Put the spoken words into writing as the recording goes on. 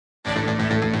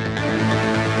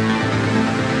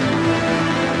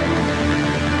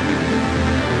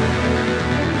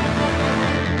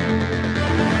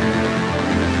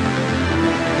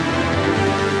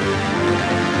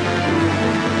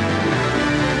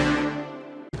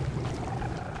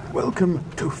Welcome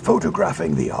to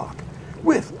Photographing the Ark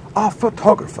with our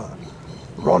photographer,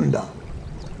 Rhonda.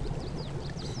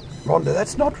 Rhonda,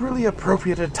 that's not really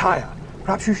appropriate attire.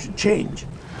 Perhaps you should change.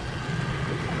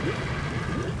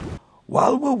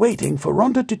 While we're waiting for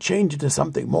Rhonda to change into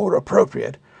something more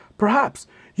appropriate, perhaps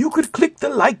you could click the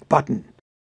like button.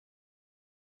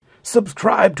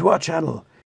 Subscribe to our channel.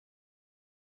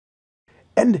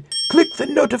 And click the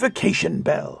notification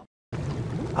bell.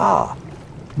 Ah,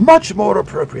 much more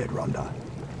appropriate, Rhonda.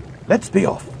 Let's be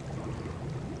off.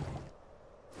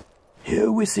 Here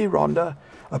we see Rhonda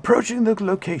approaching the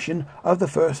location of the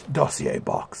first dossier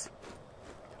box.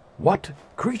 What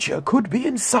creature could be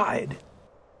inside?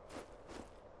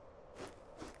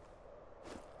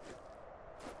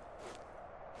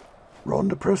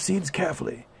 Rhonda proceeds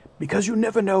carefully, because you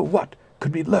never know what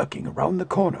could be lurking around the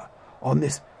corner on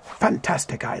this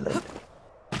fantastic island.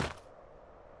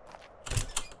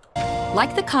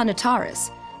 Like the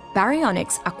Carnotaurus,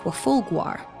 Baryonyx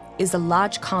aquafulguar is a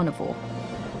large carnivore,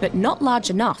 but not large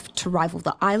enough to rival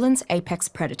the island's apex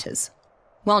predators.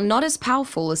 While not as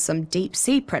powerful as some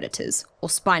deep-sea predators or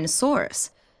Spinosaurus,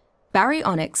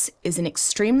 Baryonyx is an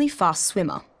extremely fast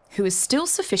swimmer who is still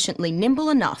sufficiently nimble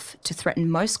enough to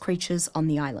threaten most creatures on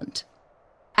the island.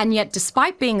 And yet,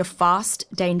 despite being a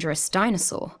fast, dangerous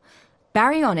dinosaur,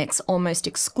 Baryonyx almost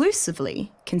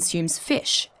exclusively consumes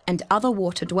fish and other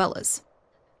water dwellers.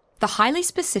 The highly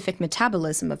specific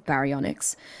metabolism of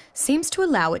Baryonyx seems to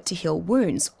allow it to heal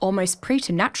wounds almost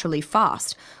preternaturally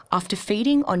fast after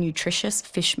feeding on nutritious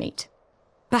fish meat.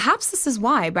 Perhaps this is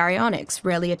why Baryonyx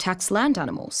rarely attacks land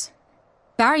animals.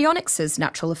 Baryonyx's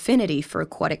natural affinity for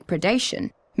aquatic predation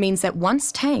means that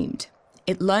once tamed,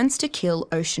 it learns to kill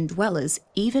ocean dwellers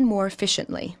even more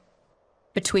efficiently.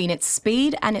 Between its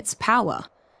speed and its power,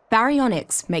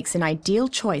 Baryonyx makes an ideal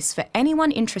choice for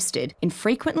anyone interested in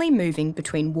frequently moving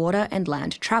between water and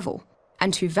land travel,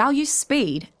 and who values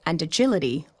speed and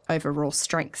agility over raw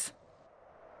strength.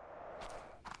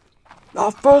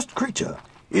 Our first creature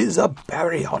is a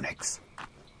Baryonyx.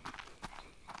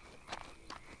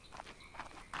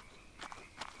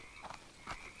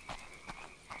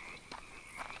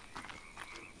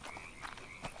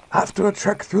 After a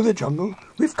trek through the jungle,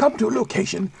 we've come to a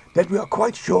location that we are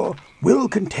quite sure will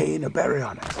contain a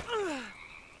Baryonyx.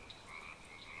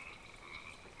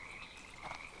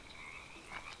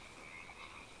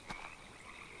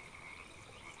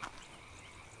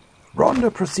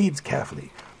 Rhonda proceeds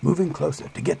carefully, moving closer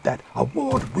to get that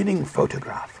award-winning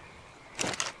photograph.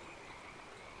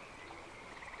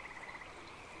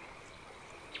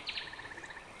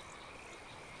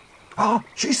 Ah,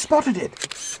 she spotted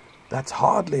it! That's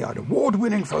hardly an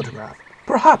award-winning photograph.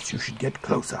 Perhaps you should get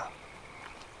closer.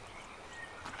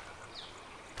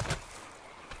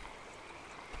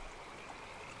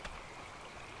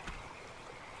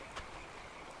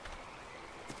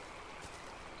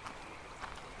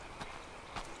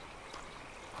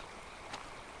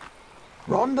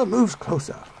 Rhonda moves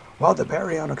closer while the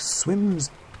Baryonyx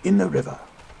swims in the river.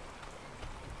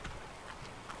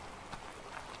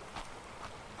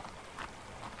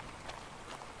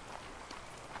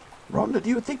 Rhonda, do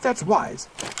you think that's wise?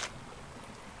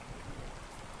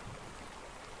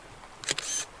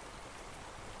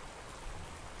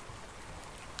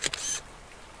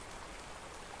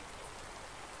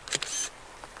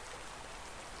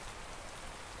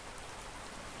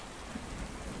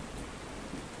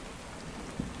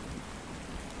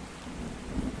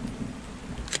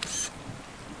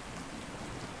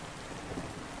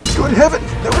 Good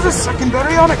heavens! There was a second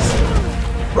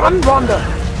Baryonyx! Run,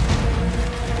 Rhonda!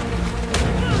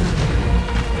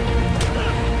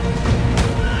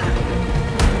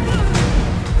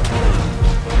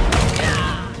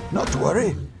 Not to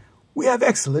worry, we have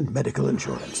excellent medical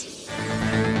insurance.